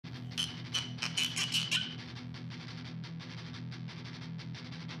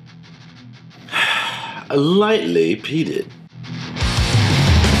lightly peated.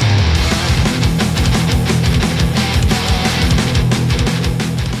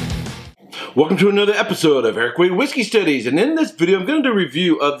 Welcome to another episode of Erik Wait Whiskey Studies, and in this video I'm going to do a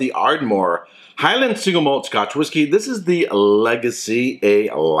review of the Ardmore Highland Single Malt Scotch Whisky. This is the Legacy,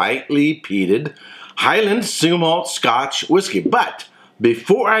 a lightly peated Highland Single Malt Scotch Whisky. But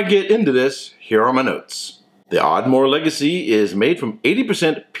before I get into this, here are my notes. The Ardmore Legacy is made from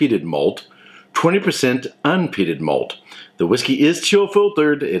 80% peated malt, 20% unpeated malt. The whiskey is chill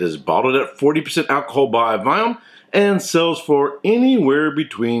filtered. It is bottled at 40% alcohol by volume and sells for anywhere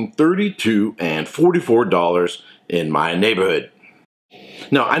between $32 and $44 in my neighborhood.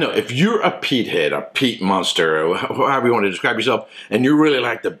 Now, I know if you're a peat head, a peat monster, or however you want to describe yourself, and you really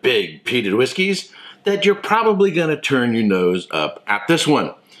like the big peated whiskeys, that you're probably going to turn your nose up at this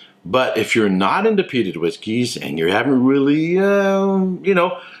one. But if you're not into peated whiskeys and you haven't really, gotten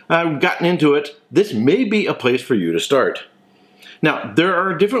into it, this may be a place for you to start. Now, there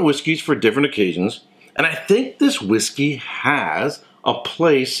are different whiskeys for different occasions, and I think this whiskey has a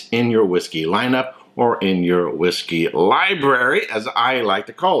place in your whiskey lineup or in your whiskey library, as I like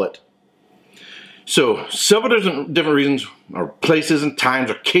to call it. So, several different reasons or places and times,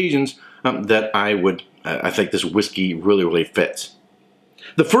 occasions that I think this whiskey really fits.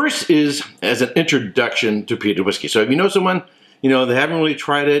 The first is as an introduction to peated whiskey. So if you know someone, they haven't really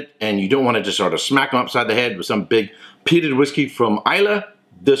tried it and you don't want to just sort of smack them upside the head with some big peated whiskey from Islay,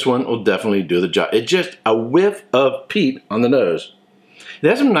 this one will definitely do the job. It's just a whiff of peat on the nose. It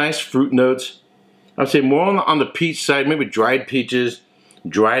has some nice fruit notes. I would say more on the peach side, maybe dried peaches,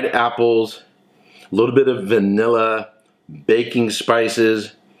 dried apples, a little bit of vanilla, baking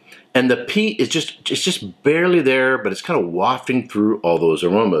spices. And the peat is just barely there, but it's kind of wafting through all those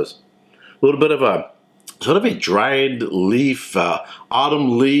aromas. A little bit of a sort of a dried leaf,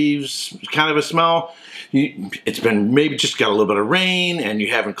 autumn leaves kind of a smell. It's been maybe just got a little bit of rain and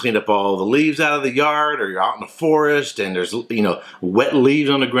you haven't cleaned up all the leaves out of the yard, or you're out in the forest and there's, wet leaves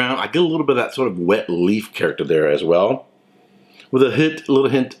on the ground. I get a little bit of that sort of wet leaf character there as well. With a little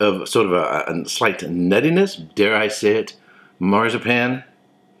hint of sort of a slight nuttiness, dare I say it, marzipan.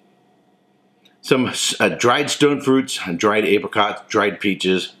 Some dried stone fruits, dried apricots, dried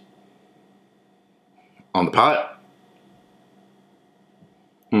peaches on the palate.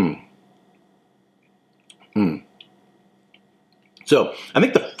 So, I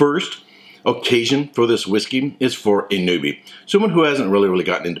think the first occasion for this whiskey is for a newbie, someone who hasn't really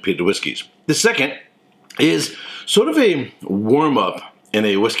gotten into peated whiskeys. The second is sort of a warm-up in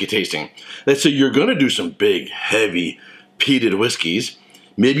a whiskey tasting. Let's say you're going to do some big, heavy peated whiskeys.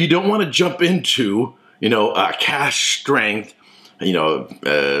 Maybe you don't want to jump into, a cask strength,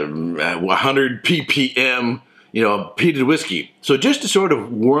 100 ppm, peated whiskey. So just to sort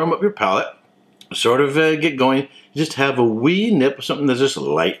of warm up your palate, sort of get going, just have a wee nip of something that's just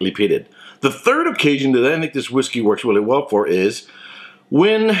lightly peated. The third occasion that I think this whiskey works really well for is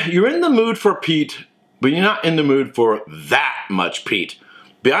when you're in the mood for peat, but you're not in the mood for that much peat.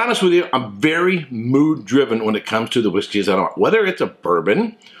 Be honest with you, I'm very mood driven when it comes to the whiskeys I want. Whether it's a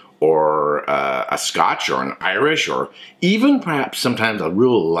bourbon or a Scotch or an Irish or even perhaps sometimes a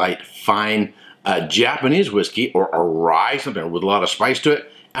real light, fine Japanese whiskey or a rye, something with a lot of spice to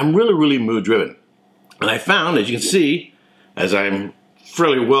it, I'm really mood driven. And I found, as you can see, as I'm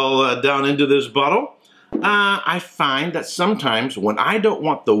fairly well down into this bottle, I find that sometimes when I don't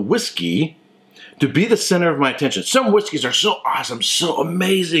want the whiskey to be the center of my attention. Some whiskeys are so awesome, so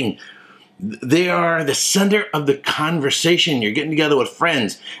amazing. They are the center of the conversation. You're getting together with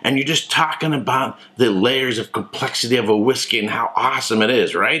friends and you're just talking about the layers of complexity of a whiskey and how awesome it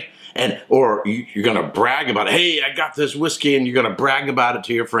is, right? Or you're gonna brag about, hey, I got this whiskey, and you're gonna brag about it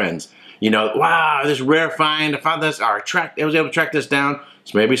to your friends. Wow, this rare find, I found this, I was able to track this down.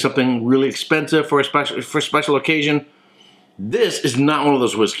 It's maybe something really expensive for a special occasion. This is not one of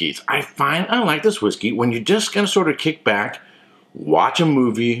those whiskeys. I find I like this whiskey when you're just going to sort of kick back, watch a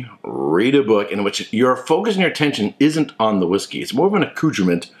movie, read a book, in which your focus and your attention isn't on the whiskey. It's more of an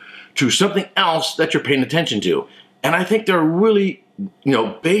accoutrement to something else that you're paying attention to. And I think they're really,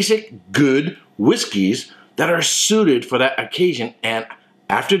 basic, good whiskeys that are suited for that occasion. And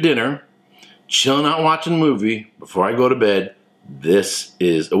after dinner, chilling out watching a movie before I go to bed, this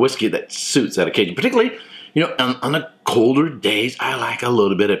is a whiskey that suits that occasion. Particularly, on the colder days, I like a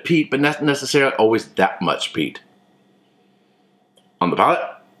little bit of peat, but not necessarily always that much peat. On the palate.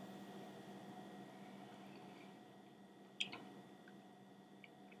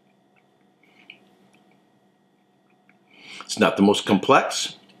 It's not the most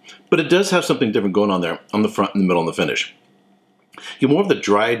complex, but it does have something different going on there on the front, in the middle, and the finish. You get more of the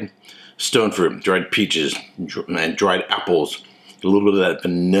dried stone fruit, dried peaches, and dried apples, a little bit of that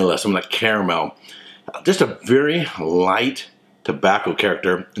vanilla, some of that caramel. Just a very light tobacco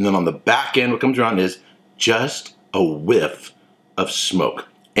character. And then on the back end, what comes around is just a whiff of smoke.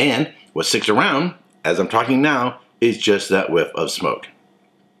 And what sticks around, as I'm talking now, is just that whiff of smoke.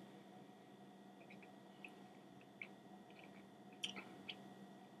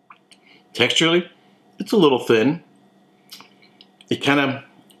 Texturally, it's a little thin. It kind of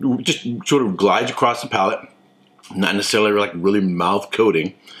just sort of glides across the palate. Not necessarily like really mouth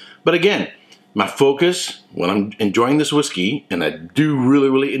coating. But again, my focus when I'm enjoying this whiskey, and I do really,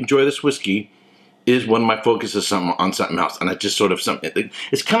 really enjoy this whiskey, is when my focus is on something else. And it's just sort of something,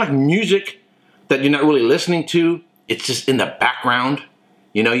 it's kind of like music that you're not really listening to. It's just in the background.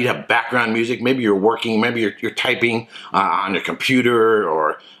 You know, you have background music. Maybe you're working, maybe you're typing on your computer,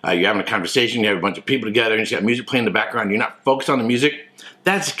 or you're having a conversation, you have a bunch of people together, and you got music playing in the background, you're not focused on the music.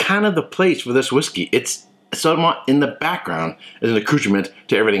 That's kind of the place for this whiskey. It's somewhat in the background as an accoutrement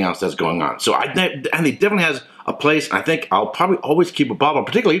to everything else that's going on. So I think it definitely has a place. I think I'll probably always keep a bottle,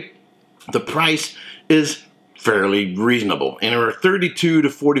 particularly the price is fairly reasonable. Anywhere $32 to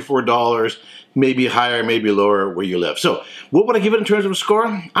 $44, maybe higher, maybe lower where you live. So what would I give it in terms of a score?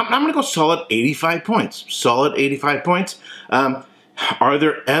 I'm going to go solid 85 points. Solid 85 points. Are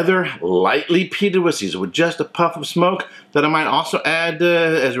there other lightly peated whiskeys with just a puff of smoke that I might also add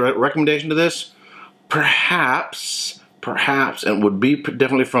as a recommendation to this? Perhaps, and would be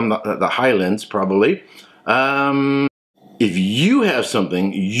definitely from the Highlands, probably. If you have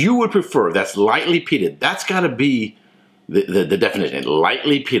something you would prefer that's lightly peated, that's got to be the definition.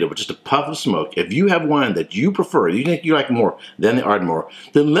 Lightly peated with just a puff of smoke. If you have one that you prefer, you think you like more than the Ardmore,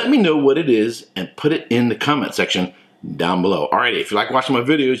 then let me know what it is and put it in the comment section down below. Alrighty, if you like watching my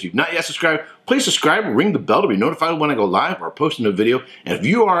videos, you've not yet subscribed, please subscribe, ring the bell to be notified when I go live or post a new video. And if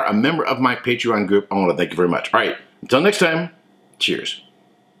you are a member of my Patreon group, I want to thank you very much. Alright, until next time, cheers.